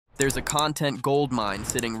There's a content goldmine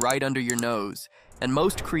sitting right under your nose, and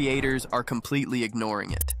most creators are completely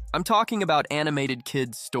ignoring it. I'm talking about animated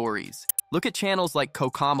kids' stories. Look at channels like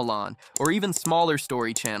Cocomelon, or even smaller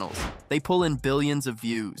story channels. They pull in billions of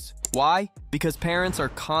views. Why? Because parents are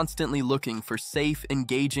constantly looking for safe,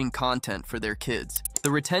 engaging content for their kids.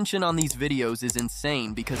 The retention on these videos is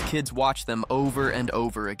insane because kids watch them over and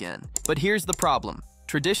over again. But here's the problem.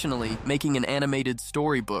 Traditionally, making an animated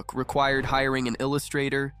storybook required hiring an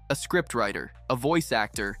illustrator, a scriptwriter, a voice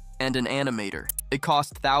actor, and an animator. It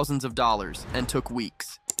cost thousands of dollars and took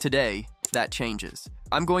weeks. Today, that changes.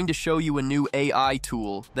 I'm going to show you a new AI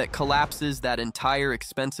tool that collapses that entire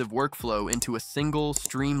expensive workflow into a single,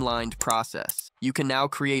 streamlined process. You can now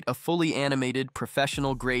create a fully animated,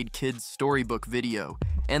 professional-grade kids' storybook video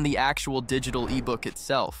and the actual digital ebook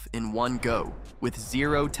itself in one go, with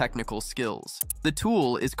zero technical skills. The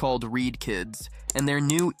tool is called ReadKids, and their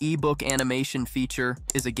new ebook animation feature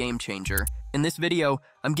is a game changer. In this video,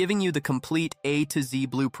 I'm giving you the complete A to Z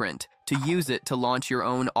blueprint to use it to launch your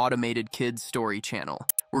own automated kids story channel.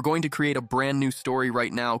 We're going to create a brand new story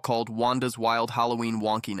right now called Wanda's Wild Halloween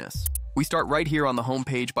Wonkiness. We start right here on the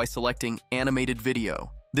homepage by selecting Animated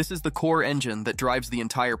Video. This is the core engine that drives the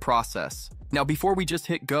entire process. Now, before we just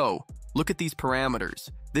hit go, look at these parameters.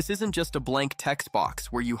 This isn't just a blank text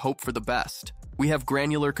box where you hope for the best. We have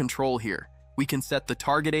granular control here. We can set the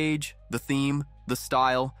target age, the theme, the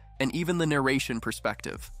style, and even the narration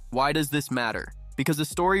perspective. Why does this matter? Because a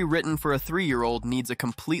story written for a 3-year-old needs a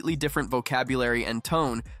completely different vocabulary and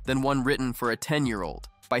tone than one written for a 10-year-old.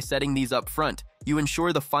 By setting these up front, you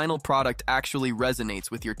ensure the final product actually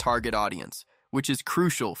resonates with your target audience, which is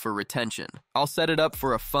crucial for retention. I'll set it up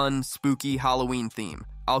for a fun, spooky Halloween theme.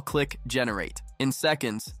 I'll click Generate. In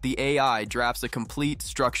seconds, the AI drafts a complete,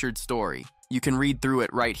 structured story. You can read through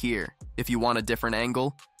it right here. If you want a different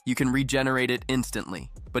angle, you can regenerate it instantly.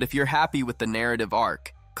 But if you're happy with the narrative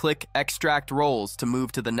arc, click Extract Roles to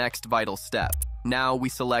move to the next vital step. Now we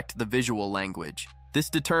select the visual language. This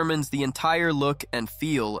determines the entire look and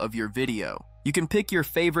feel of your video. You can pick your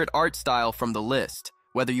favorite art style from the list,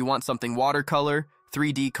 whether you want something watercolor,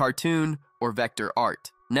 3D cartoon, or vector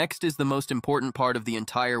art. Next is the most important part of the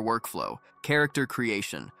entire workflow, character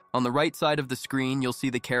creation. On the right side of the screen, you'll see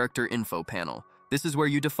the character info panel. This is where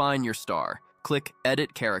you define your star. Click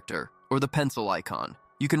Edit Character, or the pencil icon.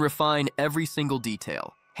 You can refine every single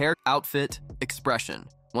detail. Hair, outfit, expression.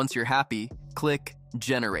 Once you're happy, click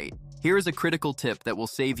Generate. Here is a critical tip that will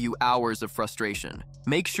save you hours of frustration.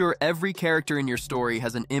 Make sure every character in your story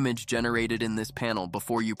has an image generated in this panel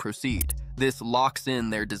before you proceed. This locks in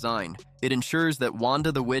their design. It ensures that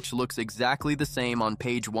Wanda the Witch looks exactly the same on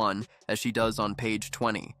page 1 as she does on page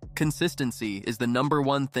 20. Consistency is the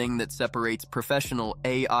 #1 thing that separates professional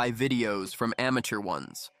AI videos from amateur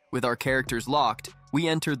ones. With our characters locked, we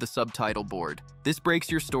enter the subtitle board. This breaks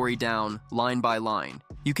your story down line by line.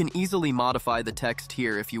 You can easily modify the text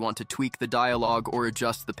here if you want to tweak the dialogue or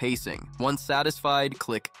adjust the pacing. Once satisfied,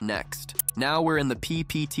 click Next. Now we're in the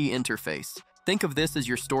PPT interface. Think of this as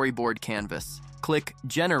your storyboard canvas. Click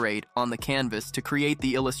Generate on the canvas to create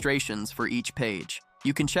the illustrations for each page.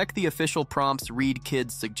 You can check the official prompts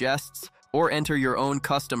ReadKids suggests, or enter your own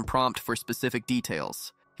custom prompt for specific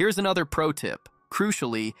details. Here's another pro tip.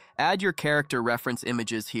 Crucially, add your character reference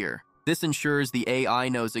images here. This ensures the AI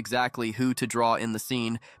knows exactly who to draw in the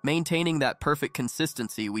scene, maintaining that perfect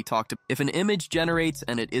consistency we talked about. If an image generates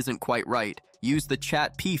and it isn't quite right, use the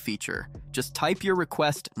Chat P feature. Just type your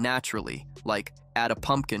request naturally, like add a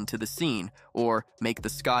pumpkin to the scene or make the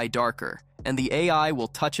sky darker, and the AI will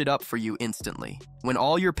touch it up for you instantly. When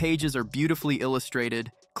all your pages are beautifully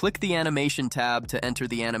illustrated, click the Animation tab to enter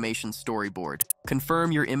the animation storyboard.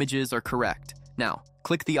 Confirm your images are correct. Now,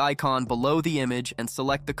 click the icon below the image and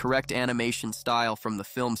select the correct animation style from the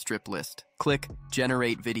film strip list. Click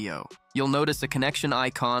Generate Video. You'll notice a connection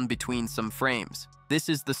icon between some frames. This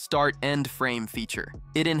is the Start-End Frame feature.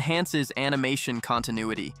 It enhances animation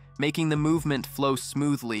continuity, making the movement flow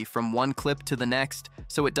smoothly from one clip to the next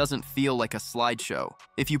so it doesn't feel like a slideshow.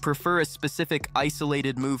 If you prefer a specific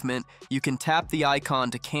isolated movement, you can tap the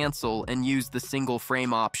icon to cancel and use the single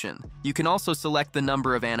frame option. You can also select the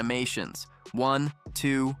number of animations, 1,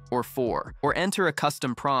 2, or 4, or enter a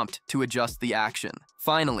custom prompt to adjust the action.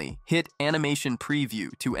 Finally, hit Animation Preview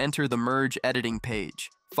to enter the Merge Editing page.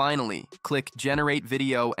 Finally, click Generate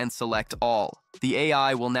Video and select All. The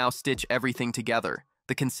AI will now stitch everything together: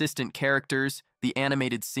 the consistent characters, the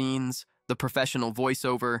animated scenes, the professional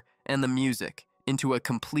voiceover, and the music into a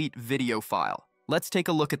complete video file. Let's take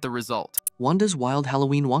a look at the result. Wanda's Wild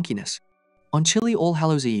Halloween Wonkiness. On chilly All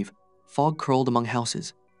Hallows Eve, fog curled among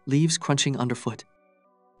houses, leaves crunching underfoot.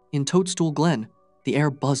 In Toadstool Glen, The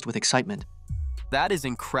air buzzed with excitement. That is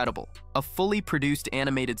incredible. A fully produced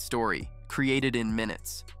animated story, created in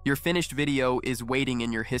minutes. Your finished video is waiting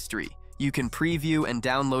in your history. You can preview and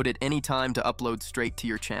download it anytime to upload straight to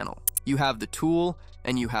your channel. You have the tool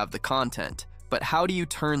and you have the content, but how do you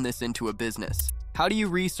turn this into a business? How do you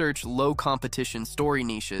research low-competition story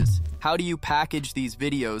niches? How do you package these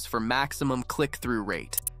videos for maximum click-through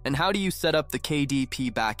rate? And how do you set up the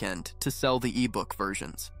KDP backend to sell the ebook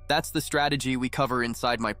versions? That's the strategy we cover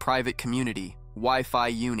inside my private community, Wi-Fi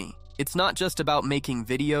Uni. It's not just about making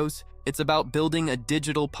videos, it's about building a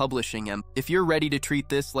digital publishing empire. If you're ready to treat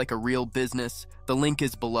this like a real business, the link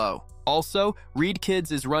is below. Also, Read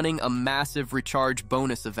Kids is running a massive recharge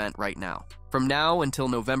bonus event right now. From now until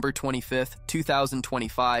November 25th,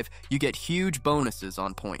 2025, you get huge bonuses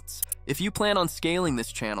on points. If you plan on scaling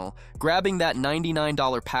this channel, grabbing that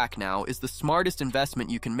 $99 pack now is the smartest investment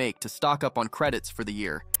you can make to stock up on credits for the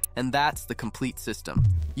year. And that's the complete system.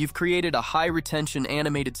 You've created a high-retention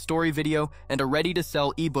animated story video and a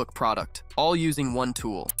ready-to-sell ebook product, all using one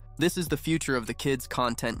tool. This is the future of the kids'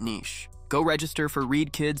 content niche. Go register for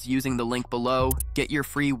Read Kids using the link below, get your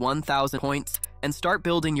free 1,000 points, and start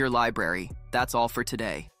building your library. That's all for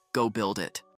today. Go build it.